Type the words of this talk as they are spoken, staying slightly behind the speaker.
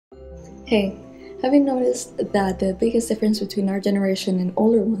Hey, have you noticed that the biggest difference between our generation and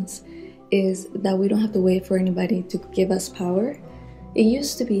older ones is that we don't have to wait for anybody to give us power? It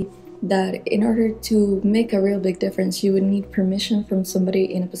used to be that in order to make a real big difference, you would need permission from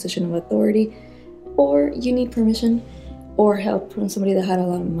somebody in a position of authority, or you need permission or help from somebody that had a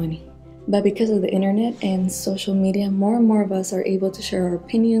lot of money. But because of the internet and social media, more and more of us are able to share our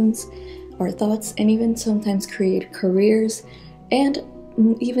opinions, our thoughts, and even sometimes create careers and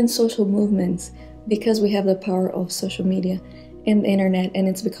even social movements because we have the power of social media and the internet, and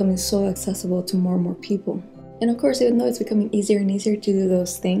it's becoming so accessible to more and more people. And of course, even though it's becoming easier and easier to do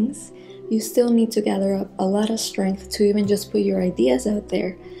those things, you still need to gather up a lot of strength to even just put your ideas out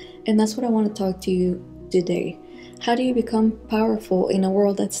there. And that's what I want to talk to you today. How do you become powerful in a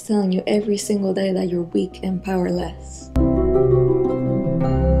world that's telling you every single day that you're weak and powerless?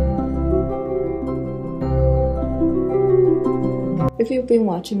 If you've been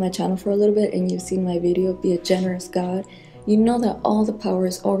watching my channel for a little bit and you've seen my video, Be a Generous God, you know that all the power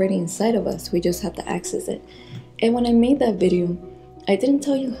is already inside of us. We just have to access it. And when I made that video, I didn't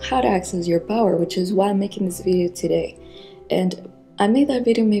tell you how to access your power, which is why I'm making this video today. And I made that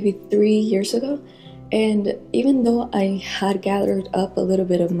video maybe 3 years ago. And even though I had gathered up a little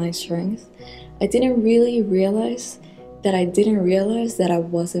bit of my strength, I didn't really realize that I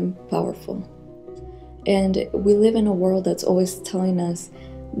wasn't powerful. And we live in a world that's always telling us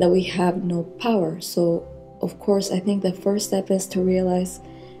that we have no power. So, of course, I think the first step is to realize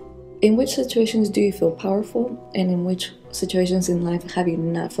in which situations do you feel powerful and in which situations in life have you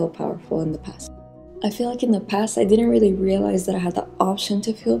not felt powerful in the past. I feel like in the past, I didn't really realize that I had the option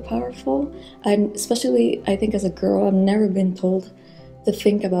to feel powerful. And especially, I think as a girl, I've never been told to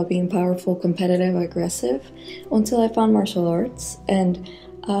think about being powerful, competitive, aggressive until I found martial arts and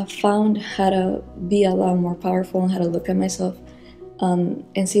found how to be a lot more powerful and how to look at myself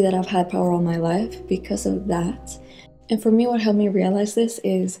and see that I've had power all my life because of that. And for me, what helped me realize this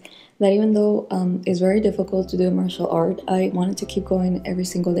is that even though it's very difficult to do a martial art, I wanted to keep going every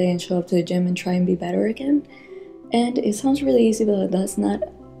single day and show up to the gym and try and be better again. And it sounds really easy, but that's not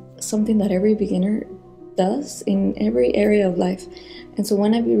something that every beginner does in every area of life. And so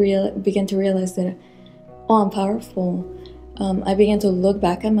when I began to realize that, oh, I'm powerful, I began to look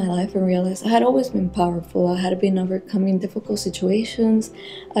back at my life and realize I had always been powerful. I had been overcoming difficult situations.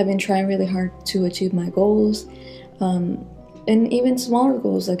 I've been trying really hard to achieve my goals. And even smaller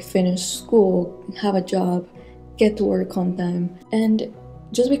goals like finish school, have a job, get to work on time. And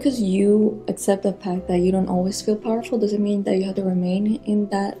just because you accept the fact that you don't always feel powerful doesn't mean that you have to remain in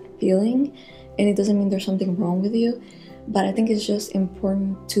that feeling. And it doesn't mean there's something wrong with you. But I think it's just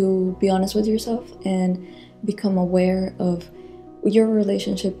important to be honest with yourself and become aware of your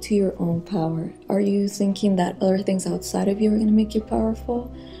relationship to your own power. Are you thinking that other things outside of you are going to make you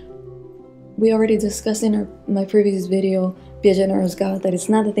powerful? We already discussed in my previous video, Be a Generous God, that it's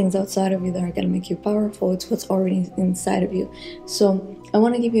not the things outside of you that are going to make you powerful, it's what's already inside of you. So I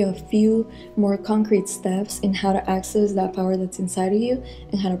want to give you a few more concrete steps in how to access that power that's inside of you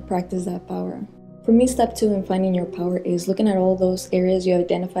and how to practice that power. For me, step 2 in finding your power is looking at all those areas you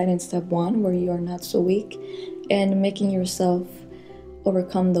identified in step 1 where you are not so weak and making yourself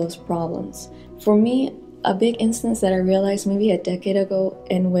overcome those problems. For me, a big instance that I realized maybe a decade ago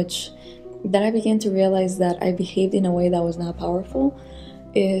in which that I began to realize that I behaved in a way that was not powerful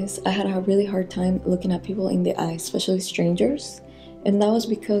is I had a really hard time looking at people in the eye, especially strangers. And that was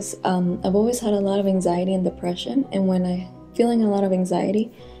because I've always had a lot of anxiety and depression. And when I'm feeling a lot of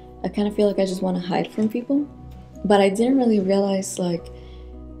anxiety, I kind of feel like I just want to hide from people. But I didn't really realize like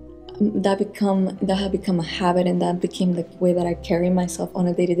that had become a habit, and that became the way that I carry myself on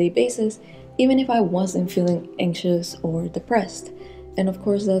a day-to-day basis, even if I wasn't feeling anxious or depressed. And of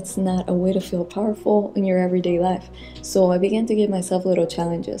course, that's not a way to feel powerful in your everyday life. So I began to give myself little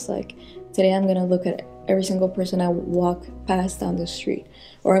challenges, like today I'm gonna look at every single person I walk past down the street,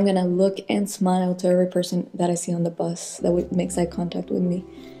 or I'm gonna look and smile to every person that I see on the bus that makes eye contact with me.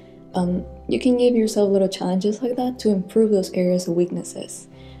 You can give yourself little challenges like that to improve those areas of weaknesses.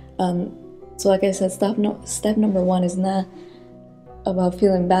 So like I said, step number 1 is not about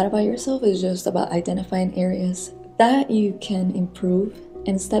feeling bad about yourself, it's just about identifying areas that you can improve.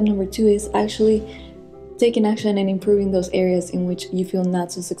 And step number 2 is actually taking action and improving those areas in which you feel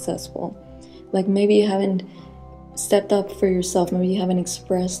not so successful. Like maybe you haven't stepped up for yourself, maybe you haven't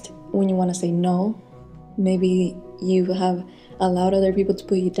expressed when you want to say no, maybe you have allowed other people to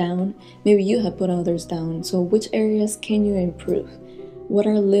put you down, maybe you have put others down. So which areas can you improve? What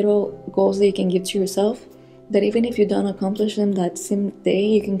are little goals that you can give to yourself that even if you don't accomplish them that same day,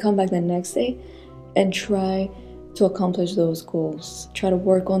 you can come back the next day and try to accomplish those goals. Try to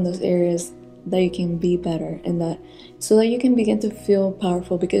work on those areas that you can be better, and that so that you can begin to feel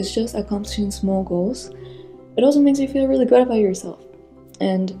powerful, because just accomplishing small goals, it also makes you feel really good about yourself,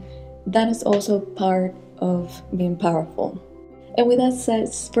 and that is also part of being powerful. And with that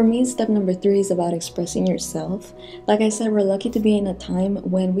said, for me, step number 3 is about expressing yourself. Like I said, we're lucky to be in a time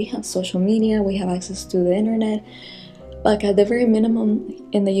when we have social media, we have access to the internet. Like at the very minimum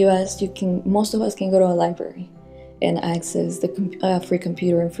in the US, most of us can go to a library and access the free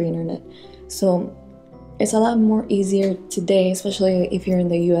computer and free internet. So it's a lot more easier today, especially if you're in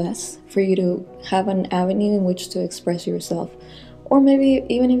the US, for you to have an avenue in which to express yourself. Or maybe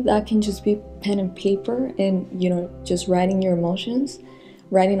even if that can just be pen and paper and, just writing your emotions,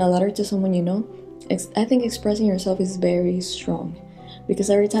 writing a letter to someone you know. I think expressing yourself is very strong, because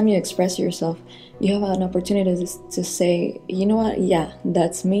every time you express yourself, you have an opportunity to say, you know what, yeah,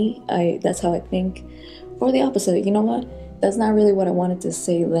 that's me, that's how I think. Or the opposite, you know what, that's not really what I wanted to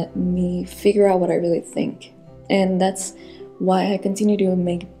say, let me figure out what I really think. And that's why I continue to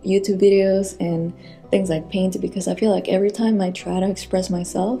make YouTube videos and things like paint, because I feel like every time I try to express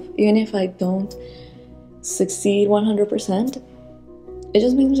myself, even if I don't succeed 100%, it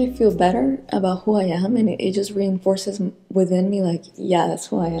just makes me feel better about who I am, and it just reinforces within me, like, yeah, that's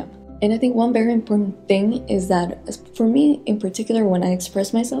who I am. And I think one very important thing is that, for me in particular, when I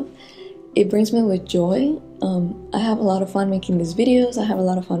express myself, it brings me with joy. I have a lot of fun making these videos, I have a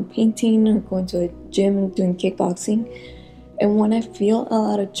lot of fun painting or going to a gym, doing kickboxing. And when I feel a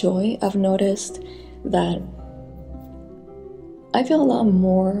lot of joy, I've noticed that I feel a lot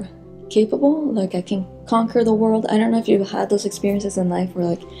more capable, like I can conquer the world. I don't know if you've had those experiences in life where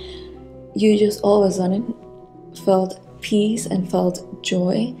like you just all of a sudden felt peace and felt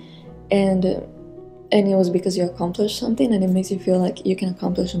joy, and it was because you accomplished something, and it makes you feel like you can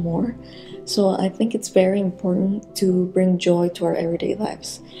accomplish more. So I think it's very important to bring joy to our everyday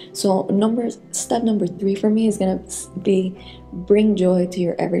lives. So step number 3 for me is gonna be bring joy to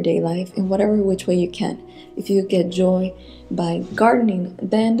your everyday life in whatever which way you can. If you get joy by gardening,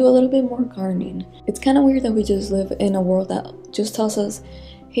 then do a little bit more gardening. It's kind of weird that we just live in a world that just tells us,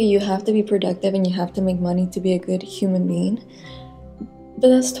 hey, you have to be productive and you have to make money to be a good human being. But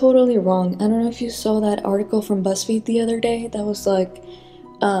that's totally wrong. I don't know if you saw that article from BuzzFeed the other day that was like,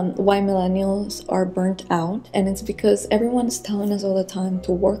 why millennials are burnt out, and it's because everyone's telling us all the time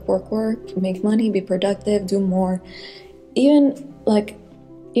to work, make money, be productive, do more. Even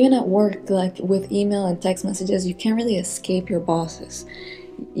at work, like with email and text messages, you can't really escape your bosses.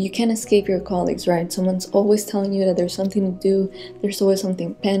 You can't escape your colleagues, right? Someone's always telling you that there's something to do, there's always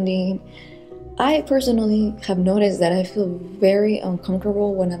something pending. I personally have noticed that I feel very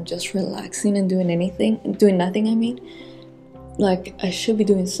uncomfortable when I'm just relaxing and doing nothing, I mean. Like, I should be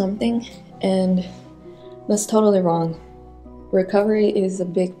doing something, and that's totally wrong. Recovery is a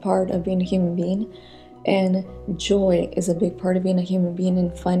big part of being a human being, and joy is a big part of being a human being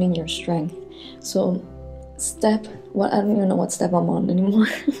and finding your strength. So I don't even know what step I'm on anymore.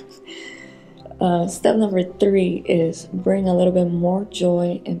 Step number 3 is bring a little bit more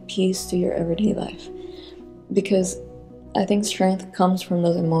joy and peace to your everyday life, because I think strength comes from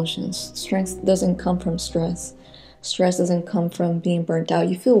those emotions. Strength doesn't come from stress. Stress doesn't come from being burnt out.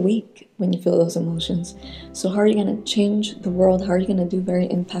 You feel weak when you feel those emotions. So how are you going to change the world? How are you going to do very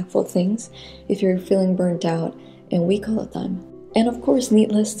impactful things if you're feeling burnt out and weak all the time? And of course,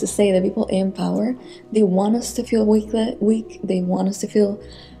 needless to say, the people in power, they want us to feel weak. They want us to feel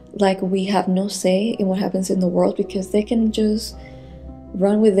like we have no say in what happens in the world, because they can just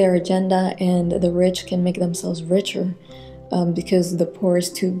run with their agenda, and the rich can make themselves richer. Because the poor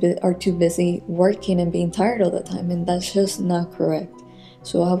are too busy working and being tired all the time, and that's just not correct.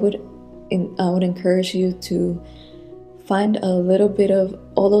 So I would encourage you to find a little bit of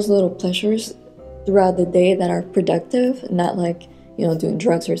all those little pleasures throughout the day that are productive, not like, doing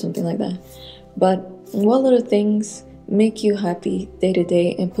drugs or something like that. But what little things make you happy day to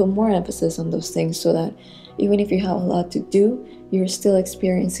day, and put more emphasis on those things, so that even if you have a lot to do, you're still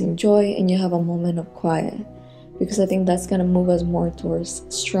experiencing joy and you have a moment of quiet. Because I think that's going to move us more towards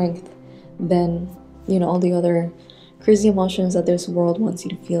strength than, all the other crazy emotions that this world wants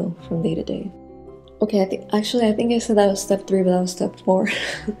you to feel from day to day. Okay, I think I said that was step 3, but that was step 4.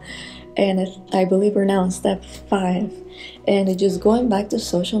 And I believe we're now on step 5. And just going back to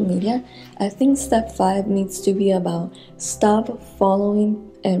social media, I think step 5 needs to be about stop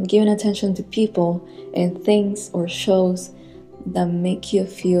following and giving attention to people and things or shows that make you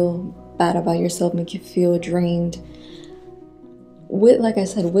feel bad about yourself, make you feel drained. Like I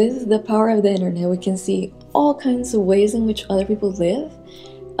said, with the power of the internet, we can see all kinds of ways in which other people live,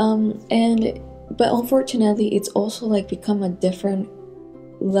 and But unfortunately, it's also like become a different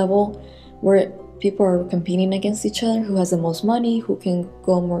level where people are competing against each other, who has the most money, who can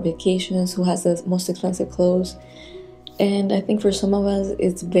go on more vacations, who has the most expensive clothes. And I think for some of us,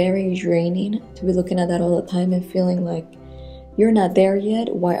 it's very draining to be looking at that all the time and feeling like you're not there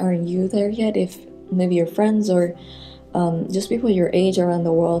yet. Why aren't you there yet? If maybe your friends or just people your age around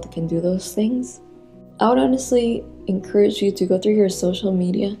the world can do those things. I would honestly encourage you to go through your social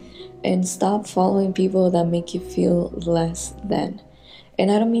media and stop following people that make you feel less than.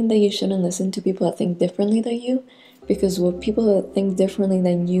 And I don't mean that you shouldn't listen to people that think differently than you, because what people that think differently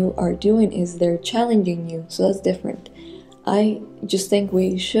than you are doing is they're challenging you, so that's different. I just think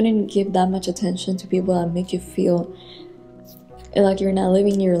we shouldn't give that much attention to people that make you feel like you're not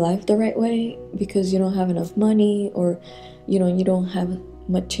living your life the right way because you don't have enough money, or you don't have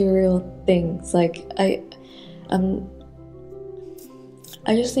material things. Like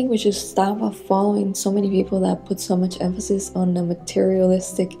I just think we should stop following so many people that put so much emphasis on the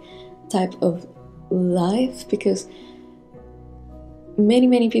materialistic type of life, because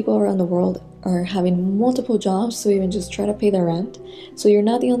many people around the world are having multiple jobs to even just try to pay their rent. So you're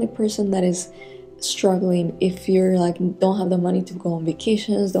not the only person that is struggling if you're like don't have the money to go on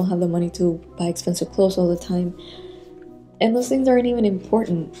vacations, don't have the money to buy expensive clothes all the time. And those things aren't even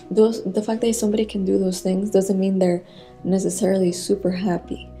important. The fact that somebody can do those things doesn't mean they're necessarily super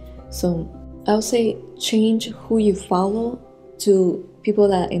happy. So I would say change who you follow to people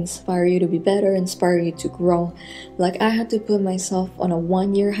that inspire you to be better, inspire you to grow. Like I had to put myself on a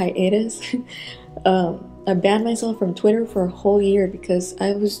 1-year hiatus. I banned myself from Twitter for a whole year because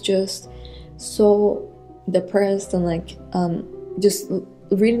I was just so depressed and like just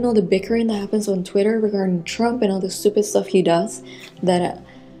reading all the bickering that happens on Twitter regarding Trump and all the stupid stuff he does, that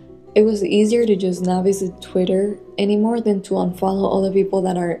it was easier to just not visit Twitter anymore than to unfollow all the people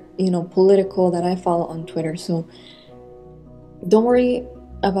that are, political that I follow on Twitter. So don't worry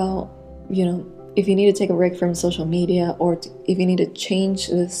about, if you need to take a break from social media, or if you need to change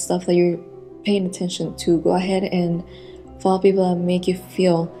the stuff that you're paying attention to. Go ahead and follow people that make you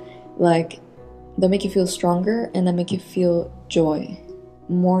feel stronger and that make you feel joy,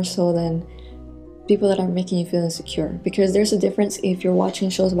 more so than people that are making you feel insecure. Because there's a difference if you're watching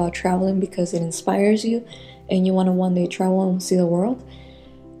shows about traveling because it inspires you and you want to one day travel and see the world.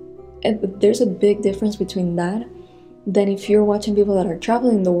 And there's a big difference between that than if you're watching people that are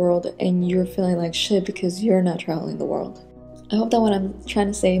traveling the world and you're feeling like shit because you're not traveling the world. I hope that what I'm trying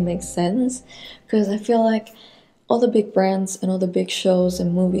to say makes sense, because I feel like all the big brands and all the big shows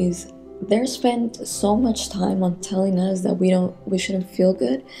and movies, they're spent so much time on telling us that we shouldn't feel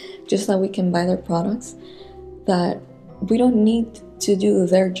good just so that we can buy their products, that we don't need to do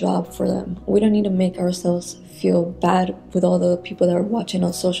their job for them. We don't need to make ourselves feel bad with all the people that are watching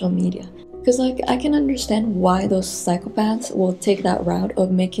on social media. Because I can understand why those psychopaths will take that route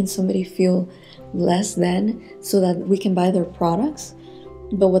of making somebody feel less than so that we can buy their products.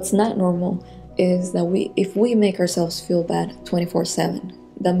 But what's not normal is that if we make ourselves feel bad 24/7,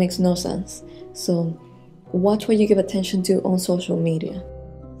 that makes no sense. So watch what you give attention to on social media.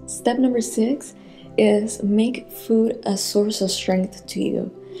 Step number 6 is make food a source of strength to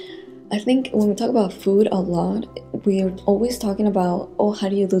you. I think when we talk about food a lot, we are always talking about, how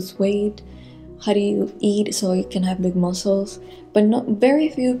do you lose weight? How do you eat so you can have big muscles? But very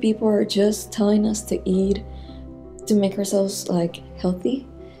few people are just telling us to eat to make ourselves healthy.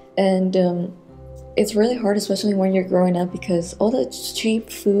 And it's really hard, especially when you're growing up, because all the cheap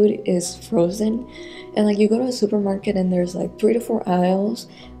food is frozen. And you go to a supermarket and there's 3 to 4 aisles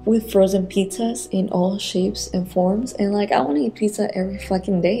with frozen pizzas in all shapes and forms. And I want to eat pizza every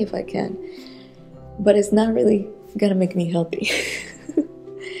fucking day if I can. But it's not really gonna make me healthy.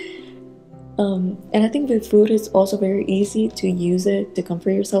 And I think with food, it's also very easy to use it to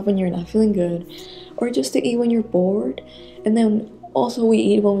comfort yourself when you're not feeling good, or just to eat when you're bored. And then also we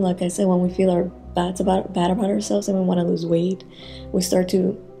eat when, like I said, when we feel bad about ourselves and we want to lose weight. We start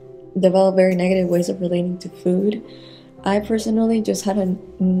to develop very negative ways of relating to food. I personally just had a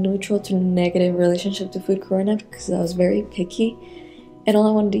neutral to negative relationship to food growing up because I was very picky and all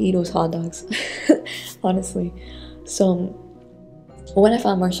I wanted to eat was hot dogs, honestly. So when I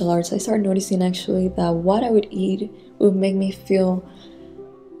found martial arts, I started noticing actually that what I would eat would make me feel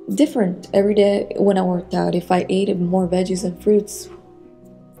different every day when I worked out. If I ate more veggies and fruits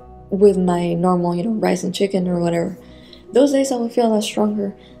with my normal, rice and chicken or whatever, those days I would feel a lot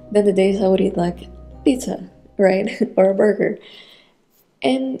stronger than the days I would eat pizza, right? Or a burger.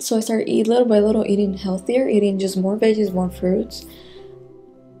 And so I started little by little eating healthier, eating just more veggies, more fruits.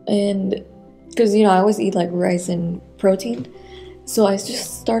 And because, I always eat rice and protein. So I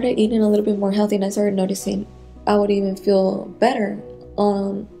just started eating a little bit more healthy, and I started noticing I would even feel better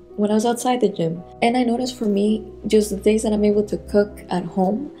when I was outside the gym. And I noticed for me, just the days that I'm able to cook at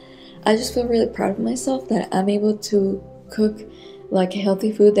home, I just feel really proud of myself that I'm able to cook like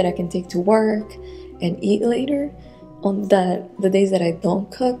healthy food that I can take to work and eat later. On the days that I don't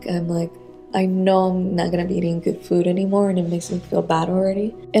cook, I'm like, I know I'm not gonna be eating good food anymore, and it makes me feel bad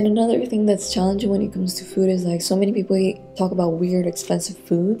already. And another thing that's challenging when it comes to food is like so many people talk about weird expensive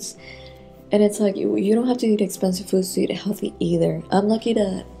foods, and it's like you don't have to eat expensive foods to eat healthy either. I'm lucky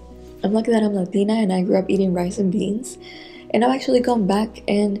that I'm Latina and I grew up eating rice and beans, and I've actually gone back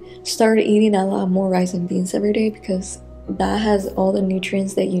and started eating a lot more rice and beans every day because that has all the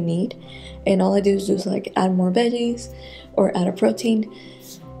nutrients that you need, and all I do is just like add more veggies or add a protein,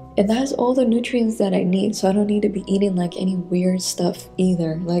 and that has all the nutrients that I need, so I don't need to be eating like any weird stuff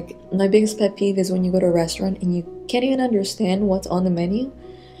either. Like my biggest pet peeve is when you go to a restaurant and you can't even understand what's on the menu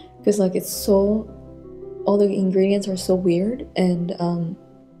because like it's so, all the ingredients are so weird, and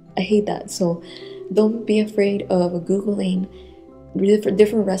I hate that. So don't be afraid of googling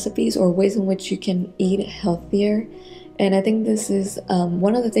different recipes or ways in which you can eat healthier. And I think this is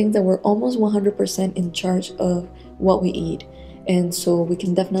one of the things that we're almost 100% in charge of what we eat, and so we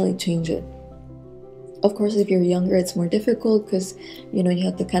can definitely change it. Of course, if you're younger, it's more difficult because you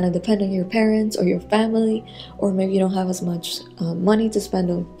have to kind of depend on your parents or your family, or maybe you don't have as much money to spend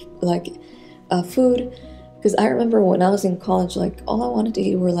on like food. Because I remember when I was in college, like all I wanted to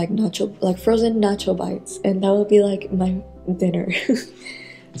eat were like frozen nacho bites, and that would be like my dinner.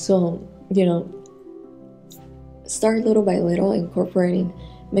 So start little by little, incorporating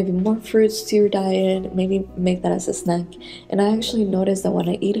maybe more fruits to your diet, maybe make that as a snack. And I actually noticed that when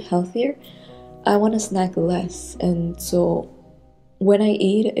I eat healthier, I want to snack less, and so when I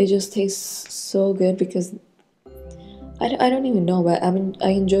eat, it just tastes so good because I don't even know, but I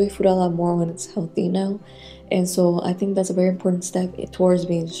enjoy food a lot more when it's healthy now. And so I think that's a very important step towards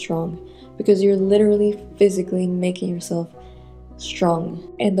being strong, because you're literally physically making yourself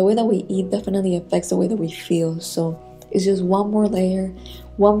strong, and the way that we eat definitely affects the way that we feel. So it's just one more layer,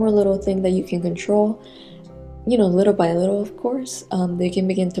 one more little thing that you can control, little by little, of course, that you can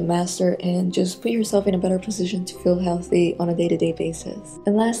begin to master and just put yourself in a better position to feel healthy on a day-to-day basis.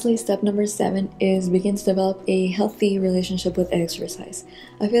 And lastly, step number 7 is begin to develop a healthy relationship with exercise.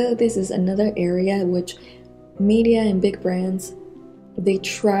 I feel like this is another area in which media and big brands, they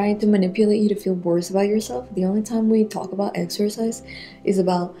try to manipulate you to feel worse about yourself. The only time we talk about exercise is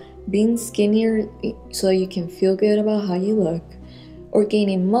about being skinnier so you can feel good about how you look, or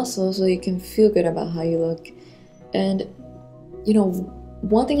gaining muscle so you can feel good about how you look. And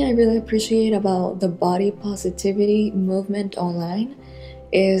one thing I really appreciate about the body positivity movement online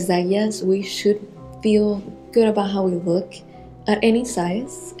is that yes, we should feel good about how we look at any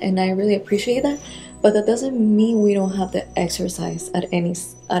size, and I really appreciate that. But that doesn't mean we don't have to exercise at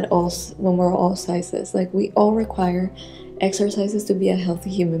all when we're all sizes. Like, we all require exercises to be a healthy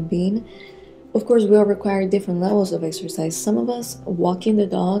human being. Of course, we all require different levels of exercise. Some of us walking the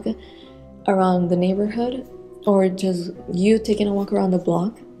dog around the neighborhood, or just you taking a walk around the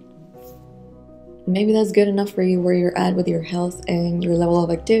block, maybe that's good enough for you where you're at with your health and your level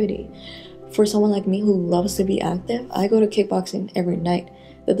of activity. For someone like me who loves to be active, I go to kickboxing every night.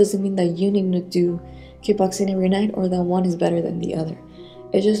 That doesn't mean that you need to do kickboxing every night or that one is better than the other.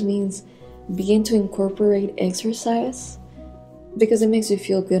 It just means begin to incorporate exercise because it makes you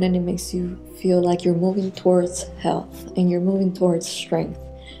feel good, and it makes you feel like you're moving towards health and you're moving towards strength.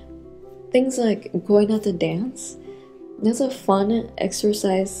 Things like going out to dance, that's a fun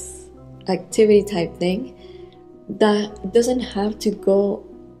exercise activity type thing that doesn't have to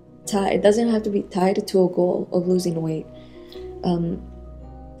be tied to a goal of losing weight.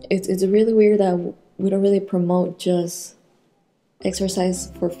 It's really weird that we don't really promote just exercise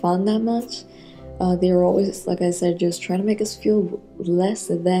for fun that much. They're always, like I said, just trying to make us feel less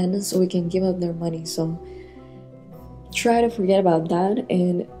than so we can give up their money. So try to forget about that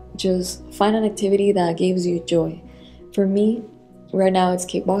and just find an activity that gives you joy. For me, right now it's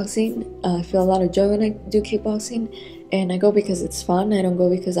kickboxing. I feel a lot of joy when I do kickboxing, and I go because it's fun. I don't go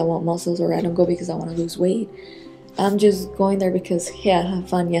because I want muscles, or I don't go because I want to lose weight. I'm just going there because, hey, I had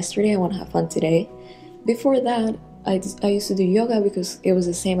fun yesterday, I want to have fun today. Before that, I used to do yoga because it was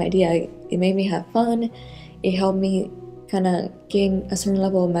the same idea. It made me have fun. It helped me kind of gain a certain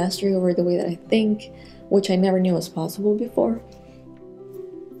level of mastery over the way that I think, which I never knew was possible before.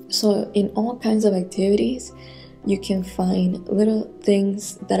 So in all kinds of activities, you can find little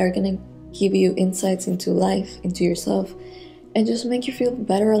things that are going to give you insights into life, into yourself, and just make you feel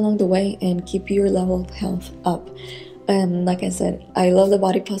better along the way and keep your level of health up. And like I said, I love the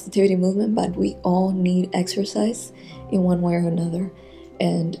body positivity movement, but we all need exercise in one way or another.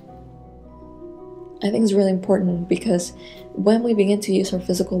 And I think it's really important because when we begin to use our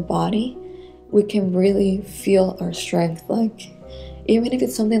physical body, we can really feel our strength. Like, even if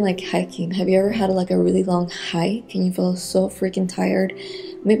it's something like hiking, have you ever had like a really long hike and you feel so freaking tired?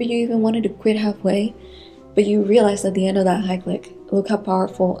 Maybe you even wanted to quit halfway, but you realized at the end of that hike, like, look how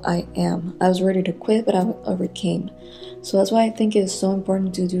powerful I am. I was ready to quit, but I overcame. So that's why I think it's so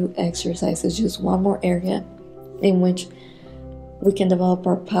important to do exercise. It's just one more area in which we can develop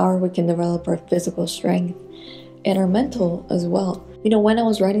our power, we can develop our physical strength, and our mental as well. You know, when I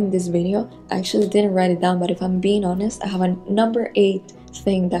was writing this video, I actually didn't write it down, but if I'm being honest, I have a number 8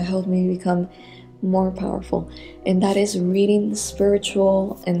 thing that helped me become more powerful, and that is reading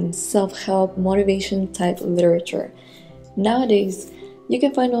spiritual and self-help motivation type literature. Nowadays, you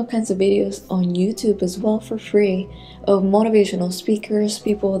can find all kinds of videos on YouTube as well for free of motivational speakers,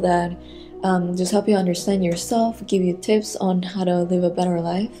 people that just help you understand yourself, give you tips on how to live a better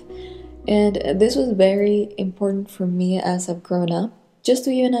life. And this was very important for me as I've grown up, just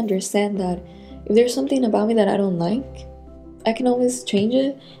to even understand that if there's something about me that I don't like, I can always change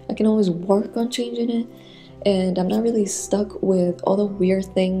it. I can always work on changing it. And I'm not really stuck with all the weird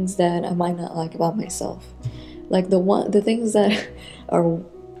things that I might not like about myself. Like the things that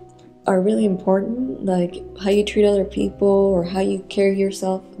are really important, like how you treat other people or how you carry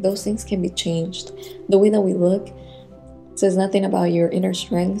yourself, those things can be changed. The way that we look says nothing about your inner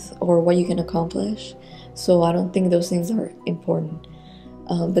strength or what you can accomplish. So I don't think those things are important.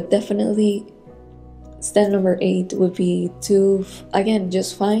 But definitely step number 8 would be to, again,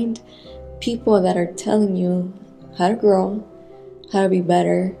 just find people that are telling you how to grow, how to be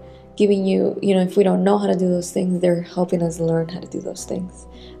better, giving you, if we don't know how to do those things, they're helping us learn how to do those things.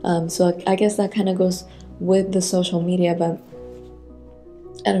 So I guess that kind of goes with the social media, but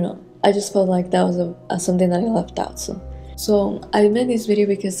I don't know. I just felt like that was something that I left out. So I made this video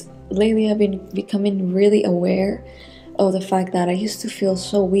because lately I've been becoming really aware of the fact that I used to feel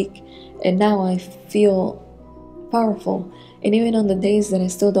so weak, and now I feel powerful. And even on the days that I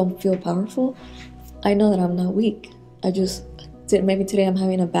still don't feel powerful, I know that I'm not weak. Maybe today I'm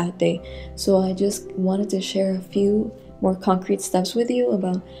having a bad day. So I just wanted to share a few more concrete steps with you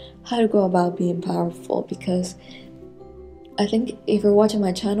about how to go about being powerful, because I think if you're watching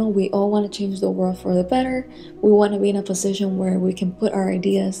my channel, we all want to change the world for the better. We want to be in a position where we can put our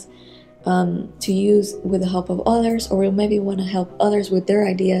ideas to use with the help of others, or we maybe want to help others with their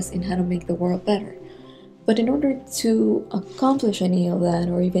ideas in how to make the world better. But in order to accomplish any of that,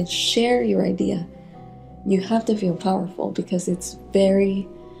 or even share your idea, you have to feel powerful, because it's very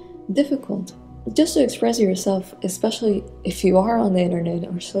difficult just to express yourself, especially if you are on the internet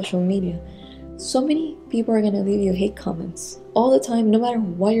or social media. So many people are going to leave you hate comments all the time, no matter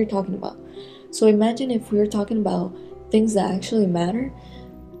what you're talking about. So imagine if we were talking about things that actually matter.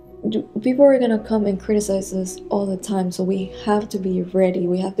 People are going to come and criticize us all the time. So we have to be ready.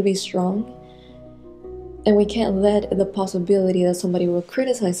 We have to be strong. And we can't let the possibility that somebody will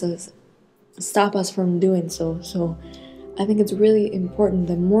criticize us stop us from doing so. So I think it's really important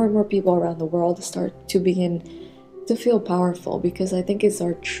that more and more people around the world start to begin to feel powerful, because I think it's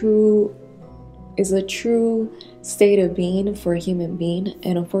a true state of being for a human being.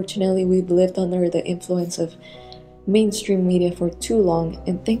 And unfortunately, we've lived under the influence of mainstream media for too long,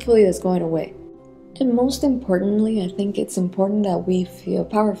 and thankfully that's going away. And most importantly, I think it's important that we feel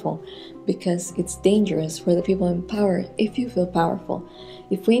powerful, because it's dangerous for the people in power if you feel powerful.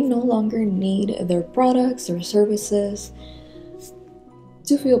 If we no longer need their products or services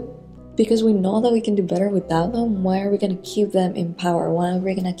to feel, because we know that we can do better without them, why are we going to keep them in power? Why are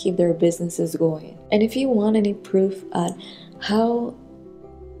we going to keep their businesses going? And if you want any proof at how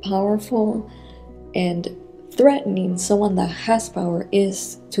powerful and threatening someone that has power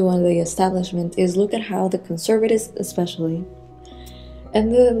is to the establishment, is look at how the conservatives especially and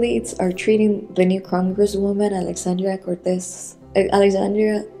the elites are treating the new Congresswoman Alexandria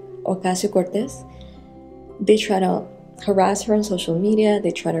Ocasio-Cortez. They try to harass her on social media,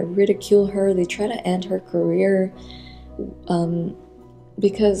 they try to ridicule her, they try to end her career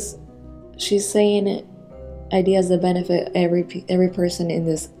because she's saying ideas that benefit every person in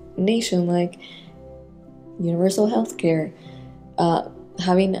this nation, like universal health care,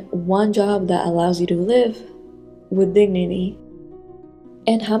 having one job that allows you to live with dignity.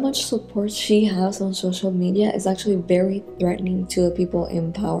 And how much support she has on social media is actually very threatening to the people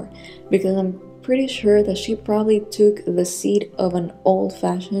in power, because I'm pretty sure that she probably took the seat of an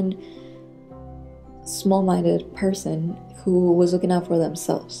old-fashioned, small-minded person who was looking out for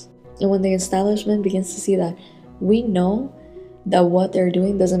themselves. And when the establishment begins to see that we know that what they're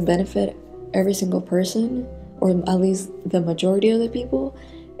doing doesn't benefit every single person, or at least the majority of the people,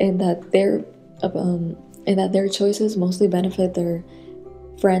 and that their choices mostly benefit their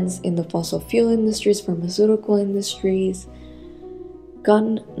friends in the fossil fuel industries, pharmaceutical industries,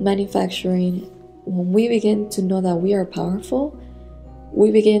 gun manufacturing. When we begin to know that we are powerful,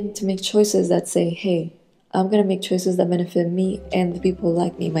 we begin to make choices that say, hey, I'm gonna make choices that benefit me and the people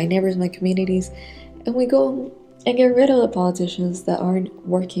like me, my neighbors, my communities, and we go and get rid of the politicians that aren't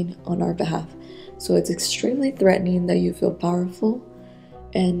working on our behalf. So it's extremely threatening that you feel powerful,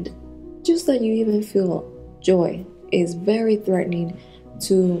 and just that you even feel joy is very threatening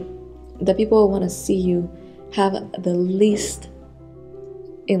to the people who want to see you have the least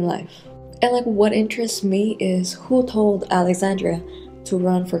in life. And like, what interests me is who told Alexandria to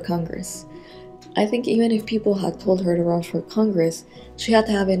run for Congress. I think even if people had told her to run for Congress, she had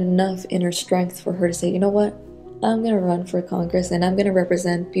to have enough inner strength for her to say, you know what, I'm gonna run for Congress and I'm gonna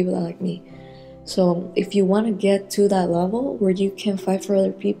represent people that like me. So if you want to get to that level where you can fight for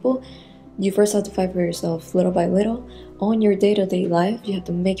other people, you first have to fight for yourself little by little. On your day-to-day life, you have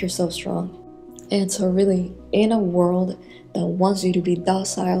to make yourself strong. And so really, in a world that wants you to be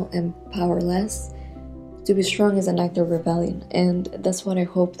docile and powerless, to be strong is an act of rebellion, and that's what I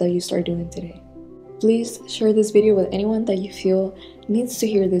hope that you start doing today. Please share this video with anyone that you feel needs to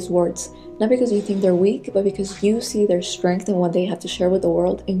hear these words, not because you think they're weak, but because you see their strength and what they have to share with the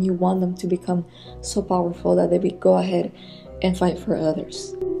world, and you want them to become so powerful that they go ahead and fight for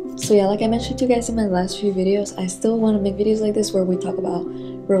others. So yeah, like I mentioned to you guys in my last few videos, I still want to make videos like this where we talk about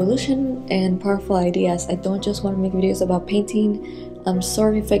revolution and powerful ideas. I don't just want to make videos about painting. I'm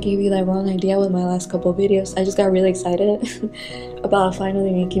sorry if I gave you that wrong idea with my last couple of videos. I just got really excited about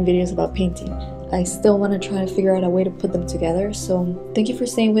finally making videos about painting. I still want to try to figure out a way to put them together. So thank you for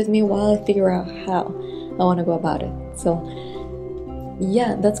staying with me while I figure out how I want to go about it. So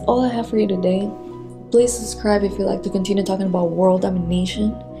yeah, that's all I have for you today. Please subscribe if you'd like to continue talking about world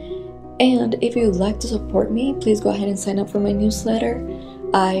domination. And if you'd like to support me, please go ahead and sign up for my newsletter.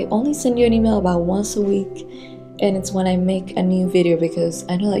 I only send you an email about once a week, and it's when I make a new video, because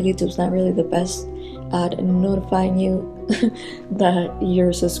I know that YouTube's not really the best at notifying you that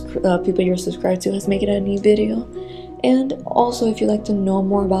your people you're subscribed to has made a new video. And also, if you'd like to know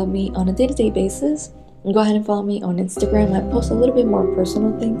more about me on a day-to-day basis, go ahead and follow me on Instagram. I post a little bit more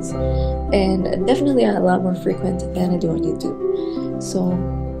personal things, and definitely a lot more frequent than I do on YouTube. So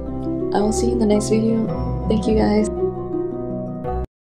I will see you in the next video. Thank you guys.